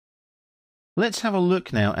Let's have a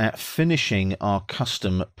look now at finishing our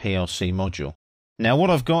custom PLC module. Now what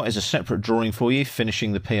I've got is a separate drawing for you,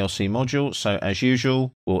 finishing the PLC module. So as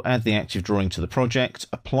usual, we'll add the active drawing to the project,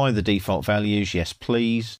 apply the default values, yes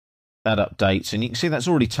please. That updates, and you can see that's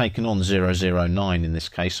already taken on 009 in this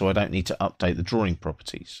case, so I don't need to update the drawing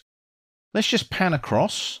properties. Let's just pan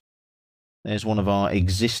across. There's one of our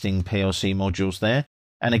existing PLC modules there.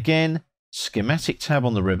 And again, schematic tab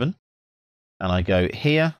on the ribbon. And I go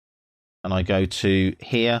here, and I go to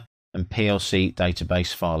here, and PLC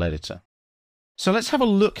database file editor. So let's have a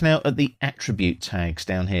look now at the attribute tags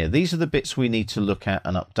down here. These are the bits we need to look at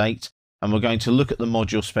and update, and we're going to look at the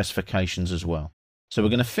module specifications as well. So we're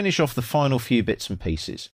going to finish off the final few bits and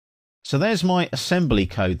pieces. So there's my assembly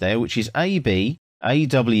code there, which is AB,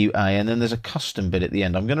 AWA, and then there's a custom bit at the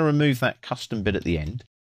end. I'm going to remove that custom bit at the end.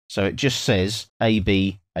 So it just says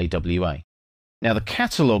AB, AWA. Now the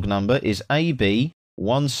catalog number is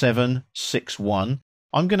AB1761.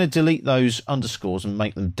 I'm going to delete those underscores and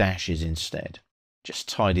make them dashes instead. Just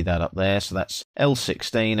tidy that up there. So that's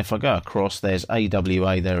L16. If I go across, there's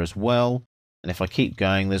AWA there as well. And if I keep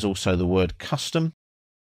going, there's also the word custom.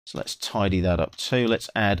 So let's tidy that up too. Let's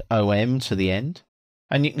add OM to the end.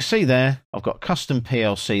 And you can see there, I've got custom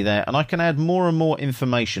PLC there, and I can add more and more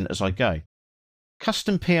information as I go.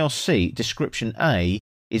 Custom PLC description A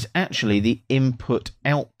is actually the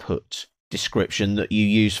input-output description that you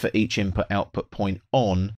use for each input-output point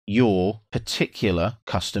on your particular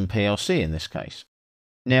custom PLC in this case.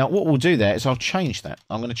 Now, what we'll do there is I'll change that.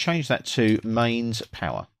 I'm going to change that to mains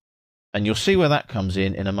power. And you'll see where that comes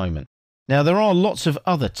in a moment. Now, there are lots of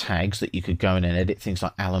other tags that you could go in and edit, things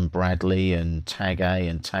like Alan Bradley and tag A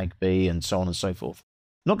and tag B and so on and so forth.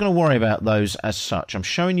 Not going to worry about those as such. I'm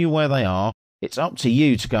showing you where they are. It's up to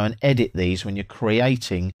you to go and edit these when you're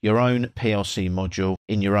creating your own PLC module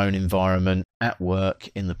in your own environment, at work,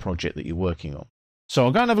 in the project that you're working on. So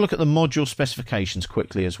I'll go and have a look at the module specifications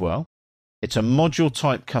quickly as well. It's a module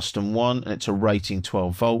type custom 1 and it's a rating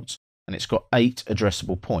 12 volts and it's got 8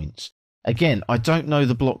 addressable points. Again, I don't know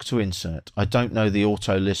the block to insert. I don't know the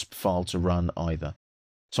AutoLisp file to run either.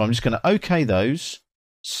 So I'm just going to OK those,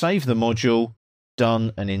 save the module,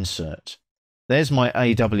 done and insert. There's my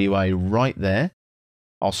AWA right there.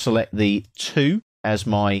 I'll select the 2 as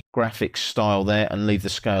my graphics style there and leave the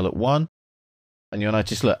scale at 1. And you'll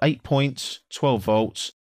notice, look, 8 points, 12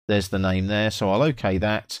 volts. There's the name there. So I'll OK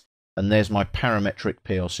that. And there's my parametric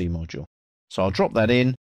PLC module. So I'll drop that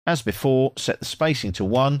in. As before, set the spacing to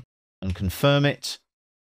 1 and confirm it.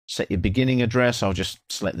 Set your beginning address. I'll just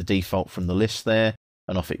select the default from the list there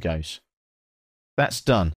and off it goes. That's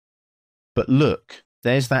done. But look,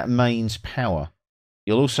 there's that mains power.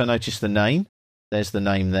 You'll also notice the name. There's the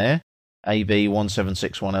name there.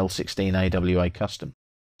 AB1761L16AWA custom.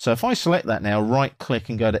 So if I select that now, right click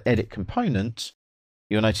and go to edit component,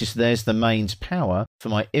 you'll notice there's the mains power for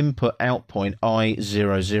my input out point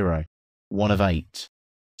I00, 1 of 8.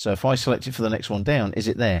 So if I select it for the next one down, is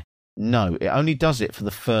it there? No, it only does it for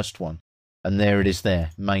the first one. And there it is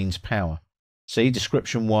there, mains power. See,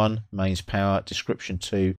 description 1, mains power, description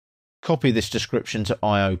 2. Copy this description to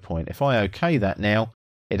IO point. If I OK that now,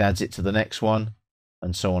 it adds it to the next one,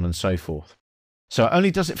 and so on and so forth. So it only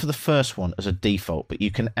does it for the first one as a default, but you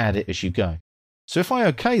can add it as you go. So if I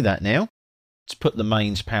OK that now, let's put the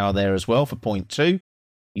mains power there as well for point 2.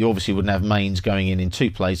 You obviously wouldn't have mains going in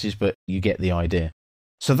 2 places, but you get the idea.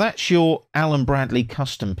 So that's your Alan Bradley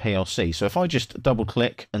custom PLC. So if I just double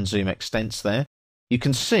click and zoom extents there, you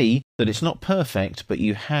can see that it's not perfect, but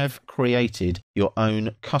you have created your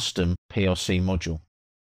own custom PLC module.